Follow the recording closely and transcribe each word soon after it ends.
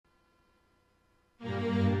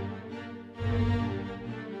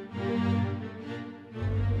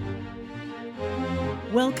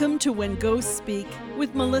Welcome to When Ghosts Speak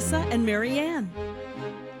with Melissa and Marianne.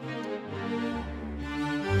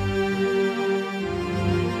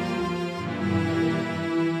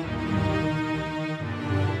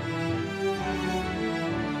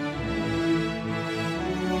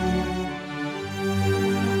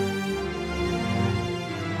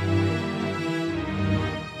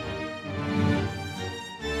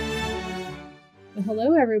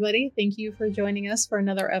 Hello, everybody. Thank you for joining us for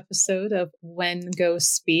another episode of When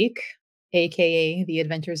Ghosts Speak, aka The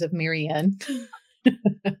Adventures of Marianne.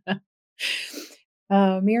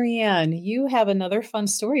 Marianne, you have another fun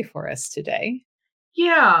story for us today.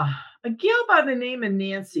 Yeah, a gal by the name of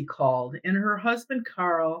Nancy called, and her husband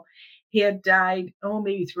Carl had died,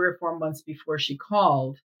 maybe 3 or 4 months before she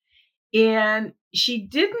called. And she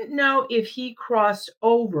didn't know if he crossed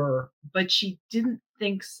over, but she didn't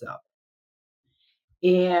think so.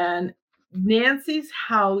 And Nancy's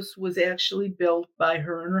house was actually built by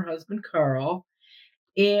her and her husband Carl.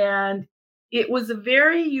 And it was a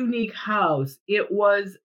very unique house. It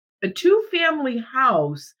was a two-family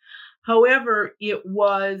house. However, it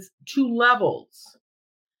was 2 levels.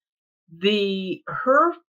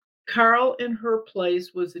 Carl and her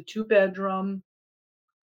place was a 2-bedroom,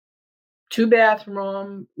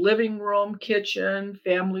 2-bathroom, living room, kitchen,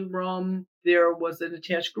 family room. There was an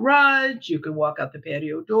attached garage. You could walk out the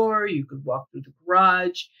patio door. You could walk through the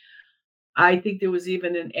garage. I think there was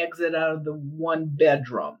even an exit out of the 1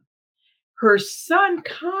 bedroom. Her son,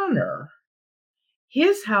 Connor,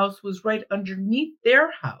 his house was right underneath their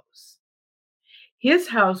house. His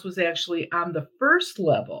house was actually on the first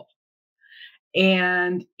level,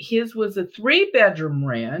 and his was a 3-bedroom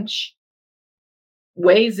ranch,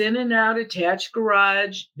 ways in and out, attached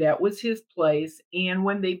garage. That was his place. And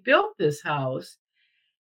when they built this house,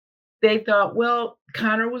 they thought, well,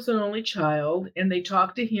 Connor was an only child, and they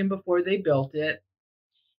talked to him before they built it.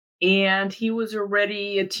 And he was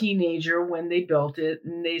already a teenager when they built it.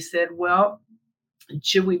 And they said, well,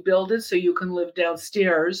 should we build it so you can live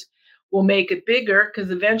downstairs? We'll make it bigger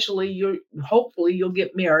because eventually hopefully you'll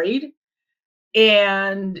get married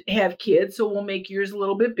and have kids. So we'll make yours a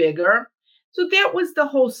little bit bigger. So that was the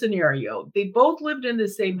whole scenario. They both lived in the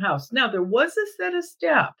same house. Now there was a set of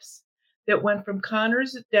steps that went from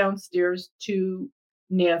Connor's downstairs to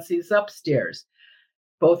Nancy's upstairs.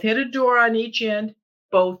 Both had a door on each end.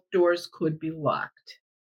 Both doors could be locked.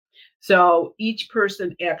 So each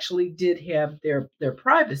person actually did have their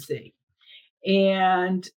privacy.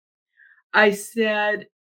 And I said,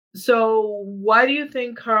 so why do you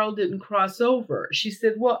think Carl didn't cross over? She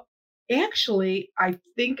said, well, actually, I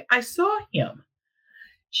think I saw him.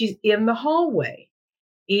 She's in the hallway.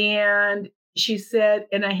 And she said,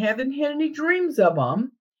 and I haven't had any dreams of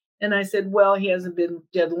him. And I said, well, he hasn't been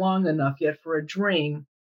dead long enough yet for a dream.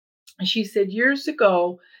 And she said, years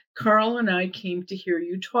ago, Carl and I came to hear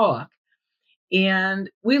you talk. And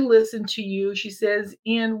we listened to you, she says,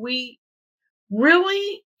 and we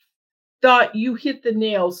really thought you hit the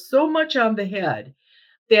nail so much on the head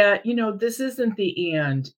that, this isn't the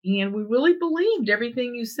end. And we really believed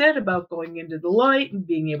everything you said about going into the light and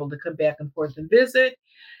being able to come back and forth and visit.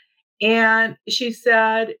 And she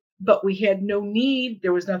said, but we had no need.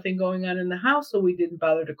 There was nothing going on in the house, so we didn't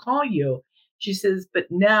bother to call you. She says, but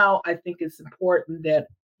now I think it's important that,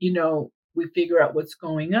 we figure out what's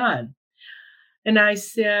going on. And I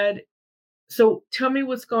said, so tell me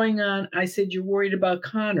what's going on. I said, you're worried about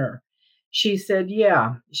Connor. She said,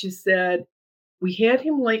 yeah. She said, we had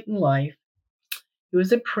him late in life. He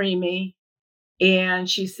was a preemie. And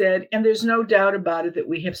she said, and there's no doubt about it that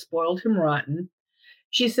we have spoiled him rotten.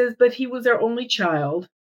 She says, but he was our only child.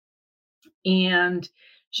 And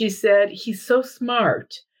she said, he's so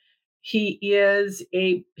smart. He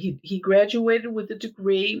graduated with a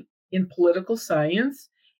degree in political science,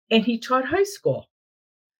 and he taught high school.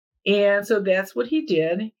 And so that's what he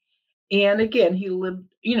did. And again, he lived,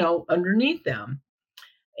 underneath them.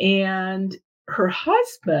 And her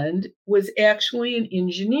husband was actually an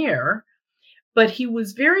engineer, but he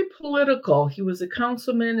was very political. He was a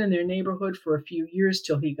councilman in their neighborhood for a few years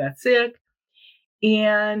till he got sick.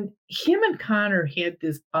 And him and Connor had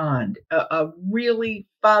this bond, a really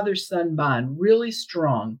father-son bond, really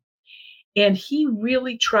strong. And he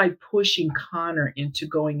really tried pushing Connor into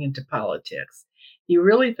going into politics. He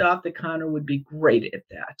really thought that Connor would be great at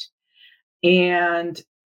that. And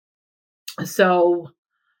so,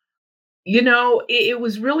 it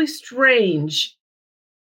was really strange.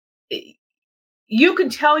 You can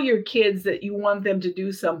tell your kids that you want them to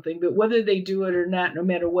do something, but whether they do it or not, no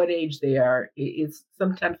matter what age they are,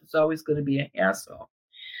 sometimes it's always going to be a hassle.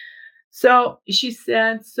 So she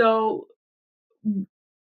said, so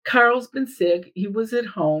Carl's been sick. He was at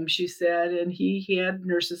home, she said, and he had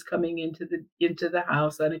nurses coming into the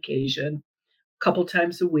house on occasion, a couple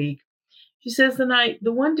times a week. She says, and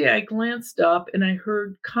the one day I glanced up and I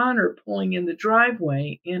heard Connor pulling in the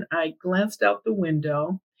driveway, and I glanced out the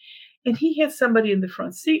window, and he had somebody in the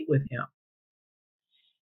front seat with him.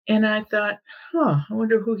 And I thought, I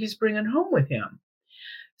wonder who he's bringing home with him.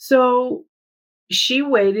 So she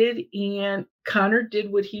waited, and Connor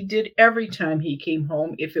did what he did every time he came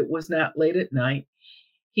home, if it was not late at night.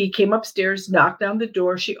 He came upstairs, knocked on the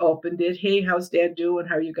door. She opened it. Hey, how's Dad doing?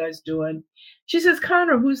 How are you guys doing? She says,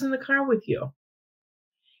 Connor, who's in the car with you?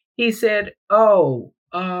 He said, oh,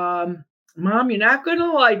 Mom, you're not going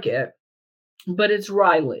to like it, but it's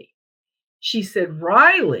Riley. She said,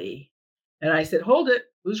 Riley? And I said, hold it.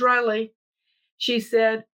 Who's Riley? She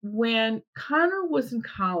said, when Connor was in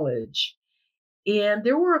college, and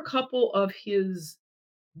there were a couple of his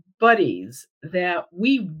buddies that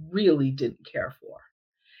we really didn't care for.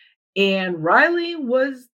 And Riley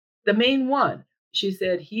was the main one. She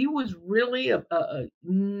said he was really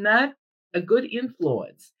not a good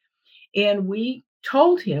influence. And we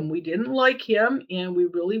told him we didn't like him and we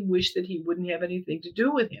really wished that he wouldn't have anything to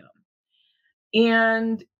do with him.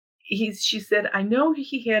 And she said, I know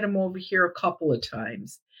he had him over here a couple of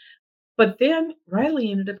times, but then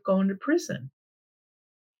Riley ended up going to prison.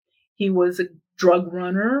 He was a drug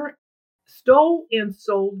runner, stole and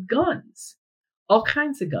sold guns, all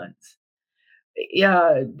kinds of guns.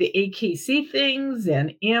 The AKC things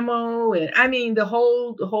and ammo, and I mean the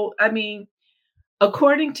whole. I mean,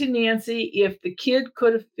 according to Nancy, if the kid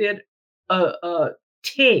could have fit a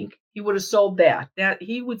tank, he would have sold that. That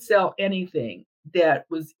he would sell anything that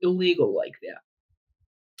was illegal like that.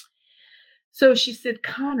 So she said,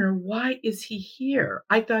 Connor, why is he here?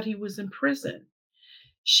 I thought he was in prison.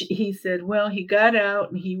 He said, well, he got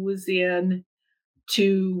out and he was in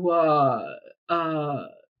to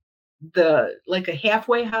the like a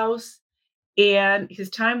halfway house, and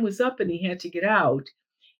his time was up and he had to get out.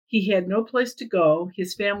 He had no place to go.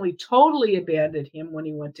 His family totally abandoned him when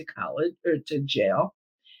he went to college or to jail.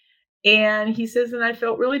 And he says, and I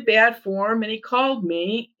felt really bad for him. And he called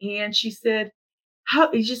me, and she said,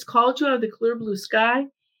 how he just called you out of the clear blue sky?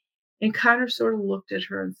 And Connor sort of looked at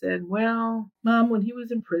her and said, well, Mom, when he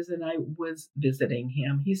was in prison, I was visiting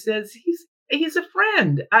him. He says, he's a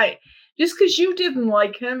friend. Just because you didn't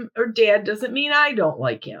like him or Dad doesn't mean I don't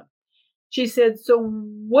like him. She said, so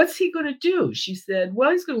what's he going to do? She said, well,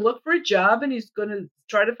 he's going to look for a job and he's going to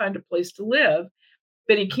try to find a place to live,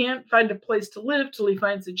 but he can't find a place to live till he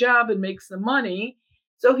finds a job and makes some money.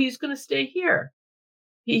 So he's going to stay here.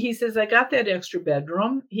 He says, I got that extra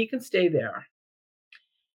bedroom. He can stay there.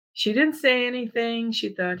 She didn't say anything. She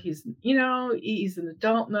thought he's an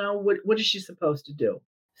adult now. What is she supposed to do?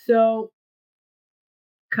 So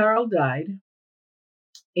Carl died,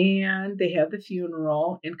 and they had the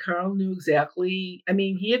funeral, and Carl knew exactly. I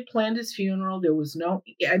mean, he had planned his funeral. He was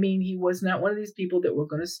not one of these people that were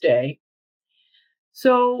going to stay.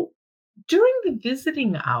 So during the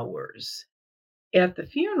visiting hours at the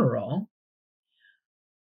funeral,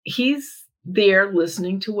 he's there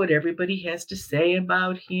listening to what everybody has to say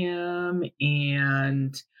about him,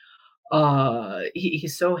 and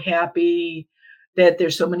he's so happy that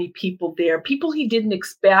there's so many people there, people he didn't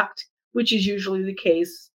expect, which is usually the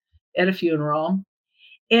case at a funeral.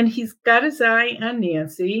 And he's got his eye on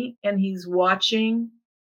Nancy, and he's watching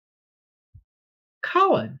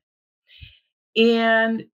Colin.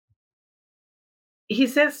 And he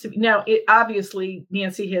says to me, now, obviously,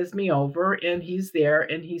 Nancy has me over, and he's there,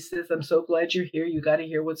 and he says, I'm so glad you're here. You got to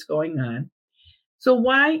hear what's going on. So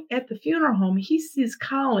why at the funeral home, he sees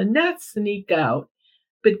Colin not sneak out,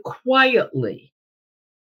 but quietly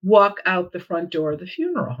walk out the front door of the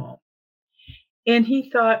funeral home. And he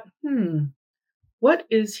thought, what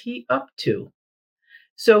is he up to?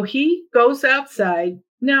 So he goes outside.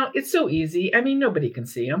 Now, it's so easy. I mean, nobody can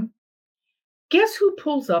see him. Guess who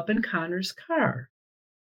pulls up in Connor's car?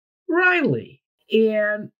 Riley.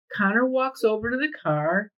 And Connor walks over to the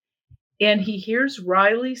car, and he hears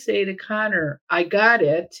Riley say to Connor, I got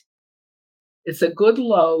it. It's a good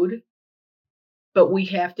load, but we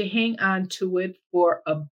have to hang on to it for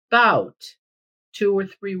about 2 or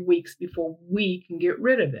 3 weeks before we can get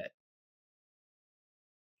rid of it.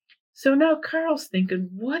 So now Carl's thinking,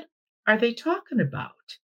 what are they talking about?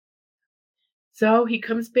 So he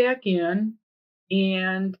comes back in,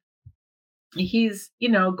 and he's,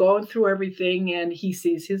 going through everything, and he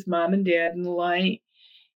sees his mom and dad in the light.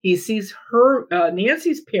 He sees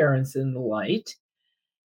Nancy's parents in the light.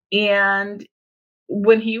 And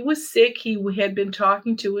when he was sick, he had been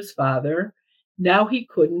talking to his father. Now he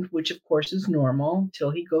couldn't, which of course is normal. Till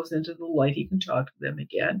he goes into the light, he can talk to them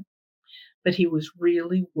again. But he was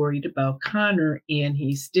really worried about Connor, and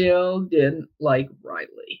he still didn't like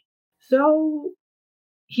Riley. So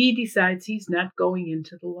he decides he's not going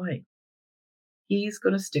into the light. He's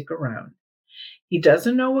going to stick around. He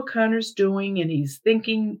doesn't know what Connor's doing, and he's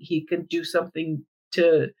thinking he can do something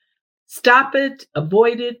to stop it,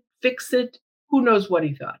 avoid it, fix it. Who knows what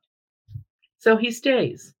he thought. So he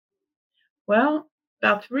stays. Well,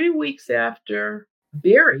 about 3 weeks after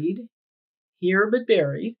Buried, Here But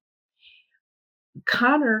Buried,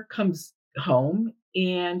 Connor comes home,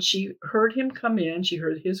 and she heard him come in. She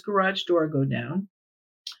heard his garage door go down.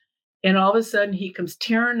 And all of a sudden, he comes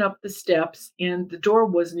tearing up the steps, and the door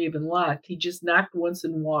wasn't even locked. He just knocked once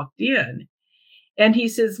and walked in. And he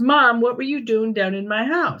says, "Mom, what were you doing down in my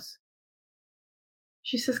house?"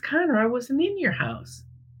 She says, "Connor, I wasn't in your house."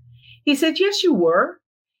 He said, "Yes, you were."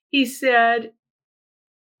 He said,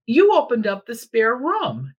 "You opened up the spare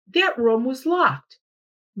room. That room was locked.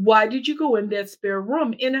 Why did you go in that spare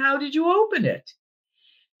room, and how did you open it?"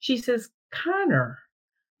 She says, "Connor,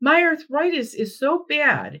 my arthritis is so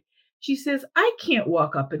bad." She says, "I can't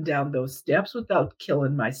walk up and down those steps without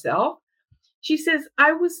killing myself." She says,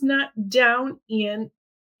 "I was not down in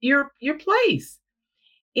your place."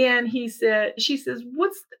 And she says,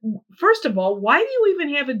 first of all, why do you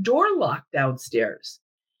even have a door locked downstairs?"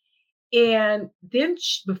 And then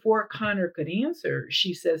before Connor could answer,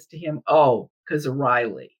 she says to him, "Oh, because of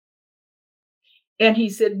Riley." And he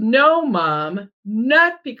said, "No, Mom,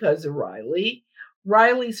 not because of Riley.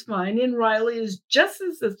 Riley's fine, and Riley is just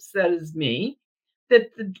as upset as me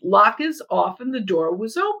that the lock is off and the door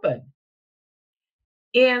was open."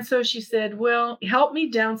 And so she said, "Well, help me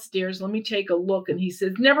downstairs. Let me take a look." And he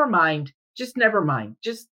says, "Never mind. Just never mind.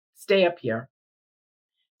 Just stay up here."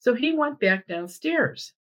 So he went back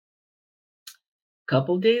downstairs. A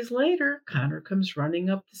couple days later, Connor comes running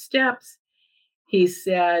up the steps. He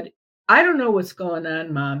said, "I don't know what's going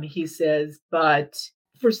on, Mom." He says, "But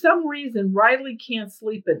for some reason, Riley can't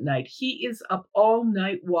sleep at night. He is up all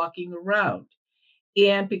night walking around.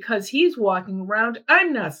 And because he's walking around,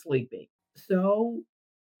 I'm not sleeping." So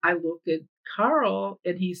I looked at Carl,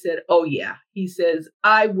 and he said, "Oh, yeah." He says,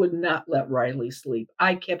 "I would not let Riley sleep.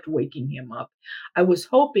 I kept waking him up. I was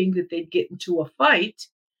hoping that they'd get into a fight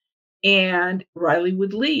and Riley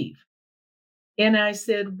would leave." And I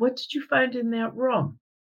said, "What did you find in that room?"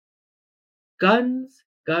 Guns,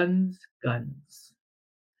 guns, guns.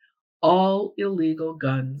 All illegal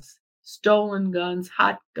guns, stolen guns,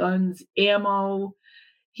 hot guns, ammo.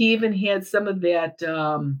 He even had some of that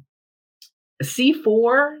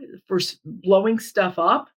C4 for blowing stuff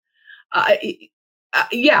up.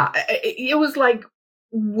 Yeah, it was like,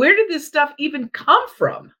 where did this stuff even come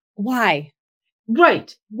from? Why?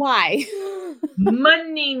 Right. Why?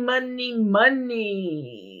 Money, money,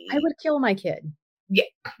 money. I would kill my kid. Yeah.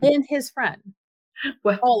 And his friend.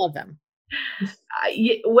 Well, all of them.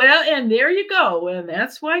 Well, and there you go. And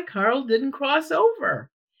that's why Carl didn't cross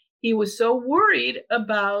over. He was so worried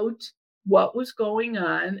about what was going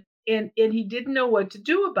on, and he didn't know what to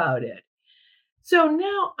do about it. So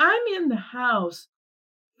now I'm in the house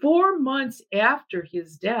 4 months after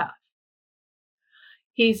his death.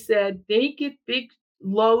 He said they get big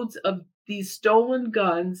loads of these stolen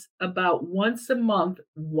guns about once a month,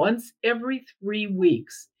 once every 3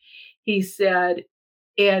 weeks. He said,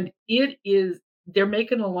 and they're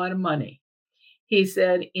making a lot of money. He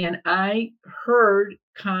said, and I heard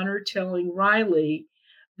Connor telling Riley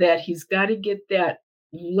that he's got to get that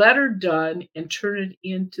letter done and turn it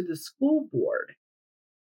into the school board.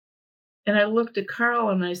 And I looked at Carl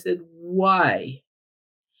and I said, "Why?"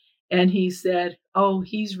 And he said, "Oh,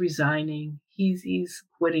 he's resigning. He's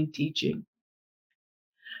quitting teaching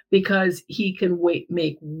because he can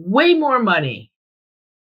make way more money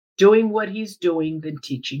doing what he's doing than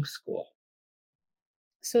teaching school."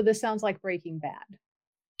 So this sounds like Breaking Bad,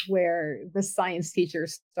 where the science teacher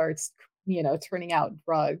starts, turning out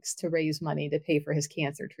drugs to raise money to pay for his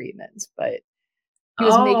cancer treatments. But he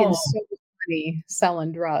was making so much money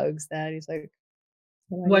selling drugs that he's like,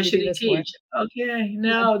 what should he teach? Okay,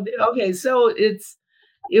 no, okay. So it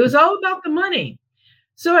was all about the money.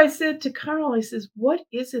 So I said to Carl, I says, "What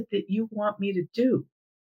is it that you want me to do?"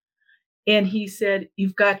 And he said,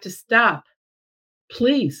 "You've got to stop.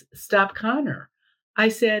 Please stop Connor." I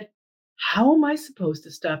said, "How am I supposed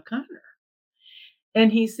to stop Connor?"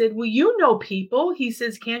 And he said, "Well, you know people." He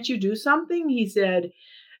says, "Can't you do something?" He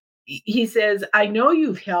says, "I know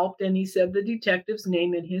you've helped." And he said the detective's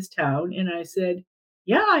name in his town. And I said,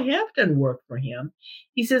 "Yeah, I have done work for him."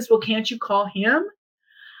 He says, "Well, can't you call him?"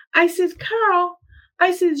 I said, "Carl,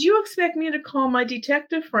 I says, you expect me to call my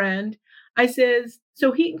detective friend? I says,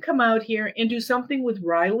 so he can come out here and do something with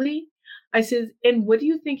Riley? I says, and what do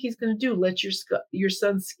you think he's going to do? Let your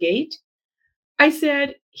son skate? I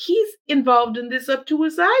said, he's involved in this up to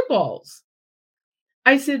his eyeballs.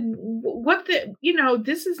 I said, what the,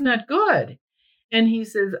 this is not good. And he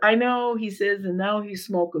says, I know, he says, and now he's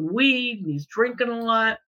smoking weed and he's drinking a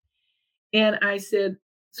lot. And I said,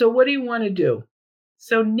 so what do you want to do?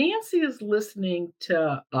 So Nancy is listening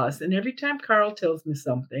to us. And every time Carl tells me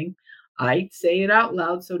something, I say it out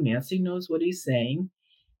loud so Nancy knows what he's saying.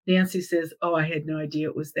 Nancy says, oh, I had no idea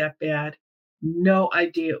it was that bad. No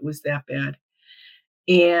idea it was that bad.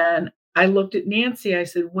 And I looked at Nancy. I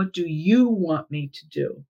said, what do you want me to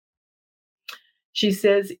do? She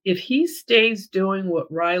says, if he stays doing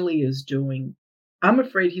what Riley is doing, I'm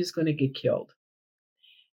afraid he's going to get killed.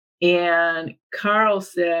 And Carl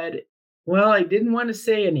said, well, I didn't want to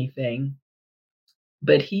say anything,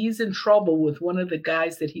 but he's in trouble with one of the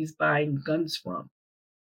guys that he's buying guns from.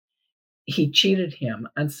 He cheated him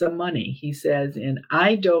on some money, he says, and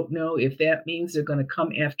I don't know if that means they're going to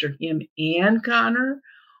come after him and Connor.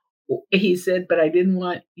 He said, but I didn't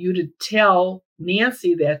want you to tell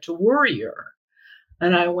Nancy that to worry her.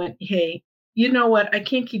 And I went, hey, you know what? I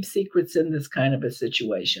can't keep secrets in this kind of a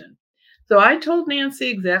situation. So I told Nancy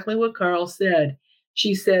exactly what Carl said.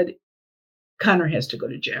 She said, Connor has to go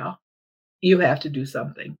to jail. You have to do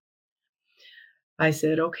something. I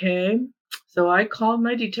said, okay. So I called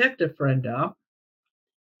my detective friend up.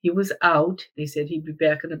 He was out. They said he'd be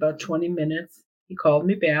back in about 20 minutes. He called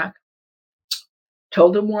me back,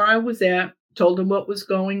 told him where I was at, told him what was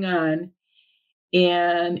going on.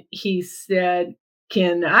 And he said,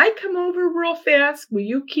 can I come over real fast? Will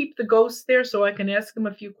you keep the ghost there so I can ask him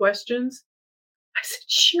a few questions? I said,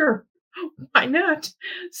 sure. Why not?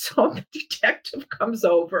 So the detective comes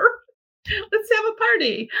over. Let's have a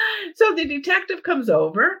party. So the detective comes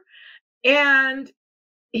over and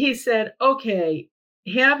he said, okay,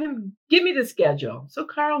 have him give me the schedule. So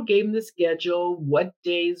Carl gave him the schedule, what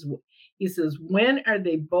days. He says, when are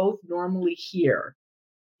they both normally here?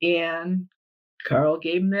 And Carl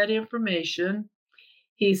gave him that information.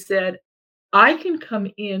 He said, I can come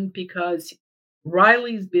in because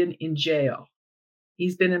Riley's been in jail.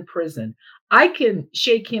 He's been in prison. I can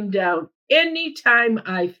shake him down anytime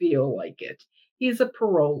I feel like it. He's a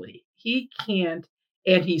parolee. He can't,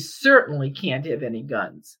 and he certainly can't have any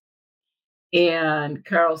guns. And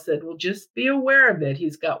Carl said, well, just be aware of it.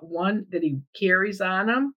 He's got one that he carries on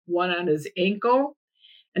him, one on his ankle,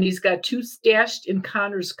 and he's got two stashed in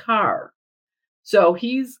Connor's car. So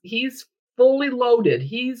he's fully loaded.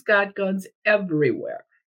 He's got guns everywhere.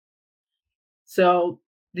 So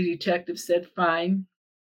the detective said, fine.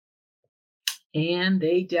 And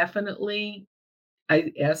they definitely,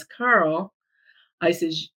 I asked Carl, I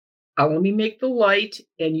said, let me make the light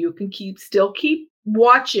and you can still keep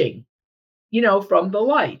watching, from the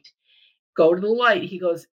light. Go to the light. He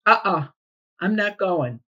goes, I'm not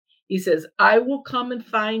going. He says, I will come and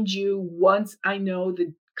find you once I know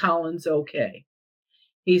that Colin's okay.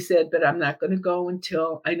 He said, but I'm not going to go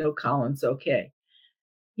until I know Colin's okay.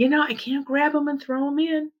 I can't grab them and throw them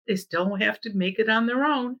in. They still have to make it on their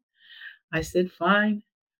own. I said, fine.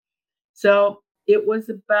 So it was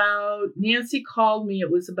Nancy called me. It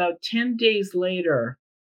was about 10 days later.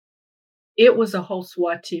 It was a whole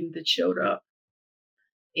SWAT team that showed up.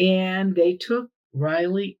 And they took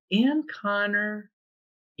Riley and Connor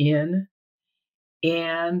in.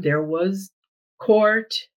 And there was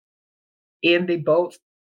court. And they both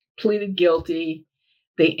pleaded guilty.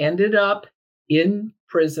 They ended up in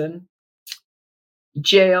prison,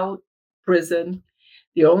 jail, prison.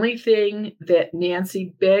 The only thing that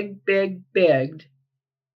Nancy begged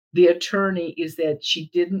the attorney is that she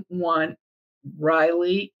didn't want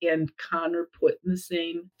Riley and Connor put in the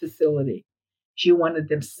same facility. She wanted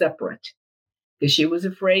them separate because she was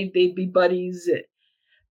afraid they'd be buddies,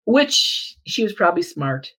 which she was probably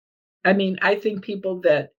smart. I mean, I think people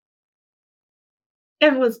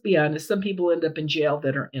and let's be honest, some people end up in jail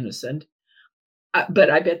that are innocent. But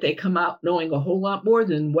I bet they come out knowing a whole lot more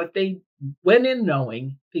than what they went in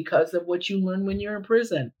knowing because of what you learn when you're in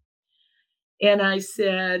prison. And I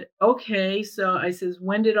said, okay. So I says,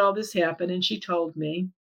 when did all this happen? And she told me.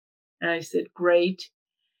 And I said, great.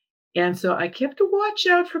 And so I kept a watch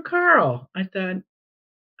out for Carl. I thought,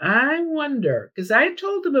 I wonder, because I had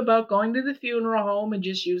told him about going to the funeral home and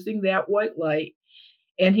just using that white light.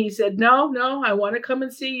 And he said, no, I want to come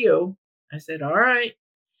and see you. I said, all right.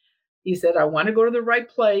 He said, I want to go to the right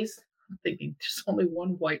place. I'm thinking there's only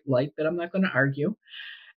one white light, but I'm not going to argue.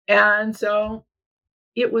 And so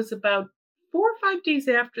it was about 4 or 5 days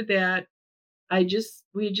after that,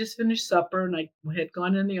 we had just finished supper and I had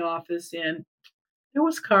gone in the office and there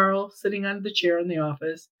was Carl sitting on the chair in the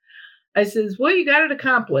office. I says, well, you got it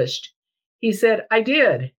accomplished. He said, I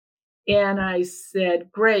did. And I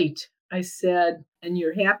said, great. I said, and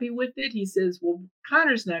you're happy with it? He says, well,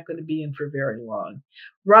 Connor's not going to be in for very long.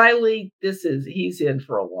 Riley, he's in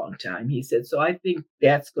for a long time. He said, so I think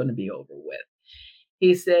that's going to be over with.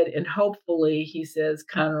 He said, and hopefully, he says,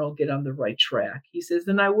 Connor will get on the right track. He says,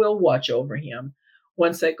 and I will watch over him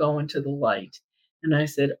once I go into the light. And I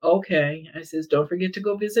said, okay. I says, don't forget to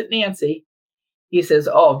go visit Nancy. He says,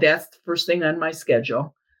 oh, that's the first thing on my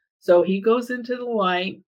schedule. So he goes into the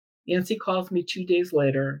light. Nancy calls me 2 days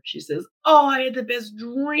later. She says, oh, I had the best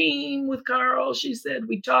dream with Carl. She said,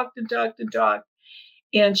 we talked and talked and talked.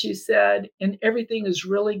 And she said, and everything is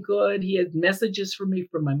really good. He had messages for me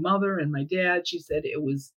from my mother and my dad. She said it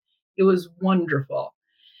was wonderful.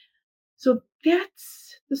 So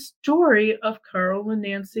that's the story of Carl and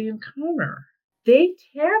Nancy and Connor. They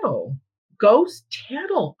ghosts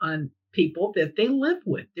tattle on people that they live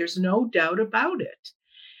with. There's no doubt about it.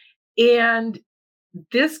 And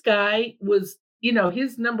this guy was,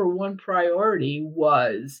 his number one priority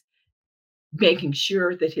was making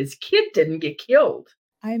sure that his kid didn't get killed.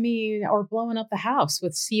 I mean, or blowing up the house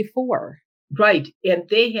with C4. Right. And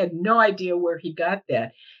they had no idea where he got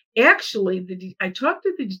that. Actually, I talked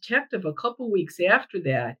to the detective a couple weeks after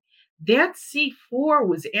that. That C4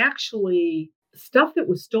 was actually stuff that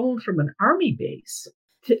was stolen from an army base.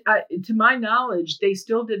 To my knowledge, they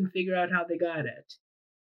still didn't figure out how they got it.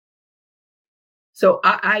 So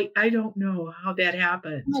I don't know how that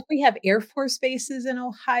happened. Like we have Air Force bases in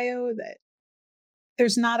Ohio that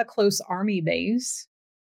there's not a close army base.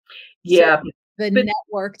 Yeah. So the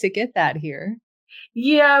network to get that here.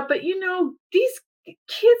 Yeah, but these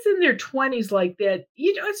kids in their 20s like that,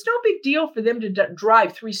 it's no big deal for them to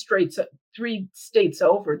drive 3 states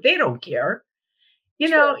over. They don't care.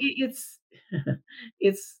 Sure.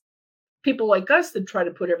 It's people like us that try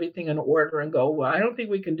to put everything in order and go, well, I don't think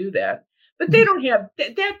we can do that. But they don't have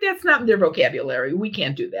that's not in their vocabulary. We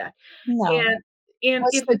can't do that. No. And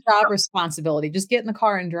what's the job responsibility? Just get in the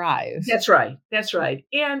car and drive. That's right. That's right.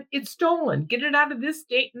 And it's stolen. Get it out of this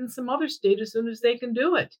state and some other state as soon as they can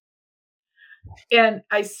do it. And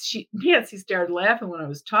Nancy started laughing when I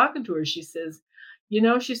was talking to her. She says,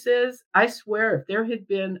 I swear if there had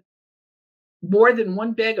been more than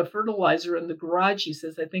one bag of fertilizer in the garage, she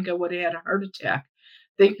says, I think I would have had a heart attack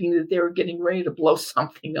thinking that they were getting ready to blow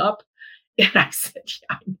something up. And I said,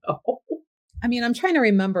 yeah, I know. I mean, I'm trying to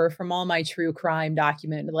remember from all my true crime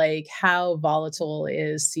document, like how volatile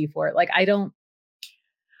is C4. Like,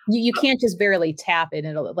 you can't just barely tap it.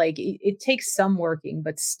 It takes some working,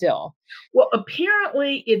 but still. Well,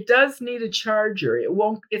 apparently it does need a charger.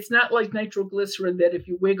 It's not like nitroglycerin that if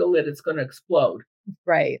you wiggle it, it's going to explode.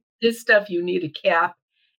 Right. This stuff, you need a cap.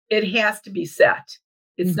 It has to be set.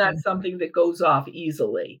 It's not something that goes off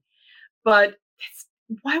easily. But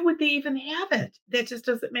why would they even have it? That just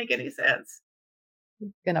doesn't make any sense.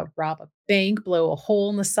 Gonna rob a bank, blow a hole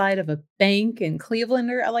in the side of a bank in Cleveland,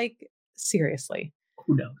 or seriously.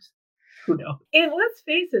 Who knows? And let's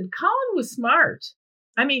face it, Colin was smart.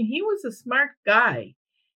 I mean, he was a smart guy.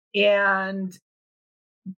 But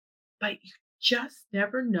you just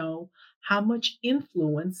never know how much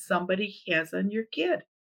influence somebody has on your kid.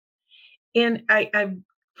 And I've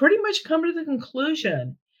pretty much come to the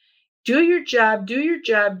conclusion, do your job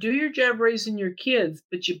raising your kids,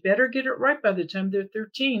 but you better get it right by the time they're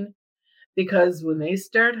 13, because when they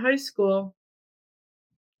start high school,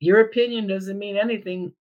 your opinion doesn't mean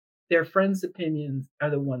anything. Their friends' opinions are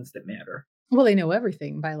the ones that matter. Well, they know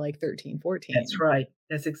everything by 13, 14. That's right.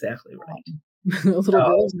 That's exactly right. Little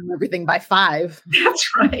girls know everything by 5.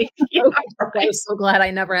 That's right. Yeah, right. I was so glad I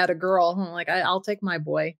never had a girl. I'm like, I'll take my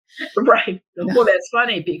boy. Right. Well, that's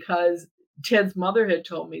funny because Ted's mother had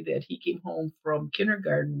told me that he came home from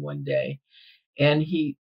kindergarten one day and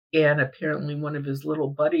apparently one of his little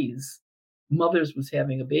buddies' mothers was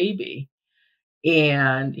having a baby.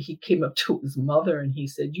 And he came up to his mother and he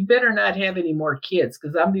said, you better not have any more kids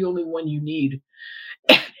because I'm the only one you need.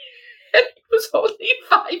 And he was only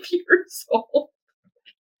 5 years old.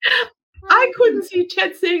 I couldn't see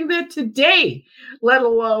Ted saying that today, let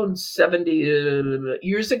alone 70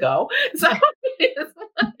 years ago. So it's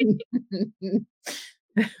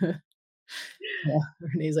yeah,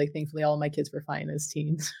 Renee's like, thankfully, all my kids were fine as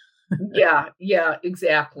teens. Yeah,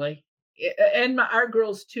 exactly. And our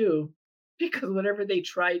girls too, because whatever they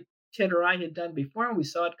tried, Ted or I had done before, and we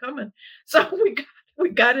saw it coming. So We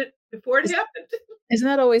got it before it happened. Isn't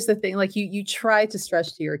that always the thing? Like you try to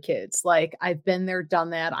stress to your kids, like, I've been there, done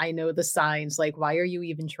that. I know the signs. Like, why are you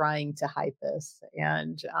even trying to hide this?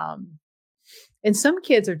 And some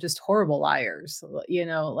kids are just horrible liars.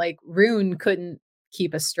 Like Rune couldn't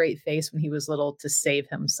keep a straight face when he was little to save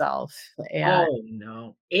himself. And Oh,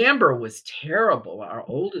 no. Amber was terrible, our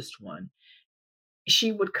oldest one.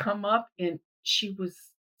 She would come up and she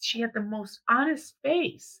had the most honest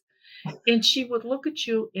face. And she would look at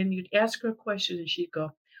you and you'd ask her a question and she'd go,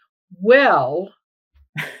 "Well,"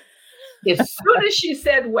 as soon as she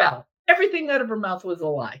said, "well," everything out of her mouth was a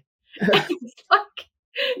lie. It's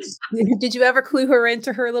like, did you ever clue her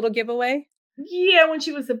into her little giveaway? yeah, when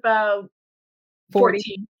she was about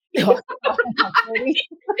 40. 14.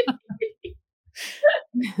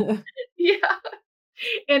 Yeah.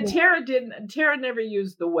 And Tara never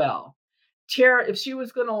used the well. Tara, if she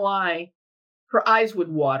was gonna lie, her eyes would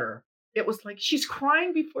water. It was like, she's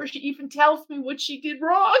crying before she even tells me what she did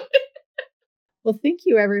wrong. Well, thank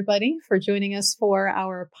you, everybody, for joining us for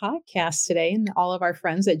our podcast today and all of our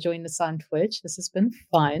friends that joined us on Twitch. This has been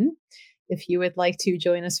fun. If you would like to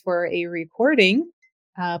join us for a recording,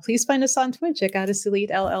 please find us on Twitch at Goddess Elite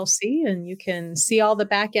LLC, and you can see all the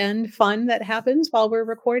back end fun that happens while we're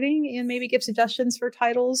recording and maybe give suggestions for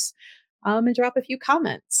titles and drop a few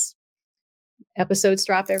comments. Episodes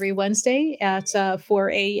drop every Wednesday at 4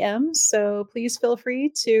 a.m. So please feel free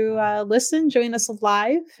to listen. Join us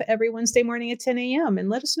live every Wednesday morning at 10 a.m. and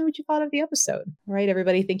let us know what you thought of the episode. All right,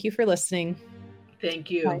 everybody. Thank you for listening. Thank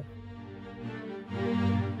you. Bye.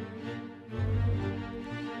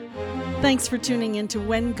 Thanks for tuning in to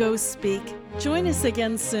When Ghosts Speak. Join us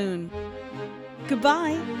again soon.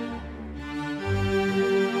 Goodbye.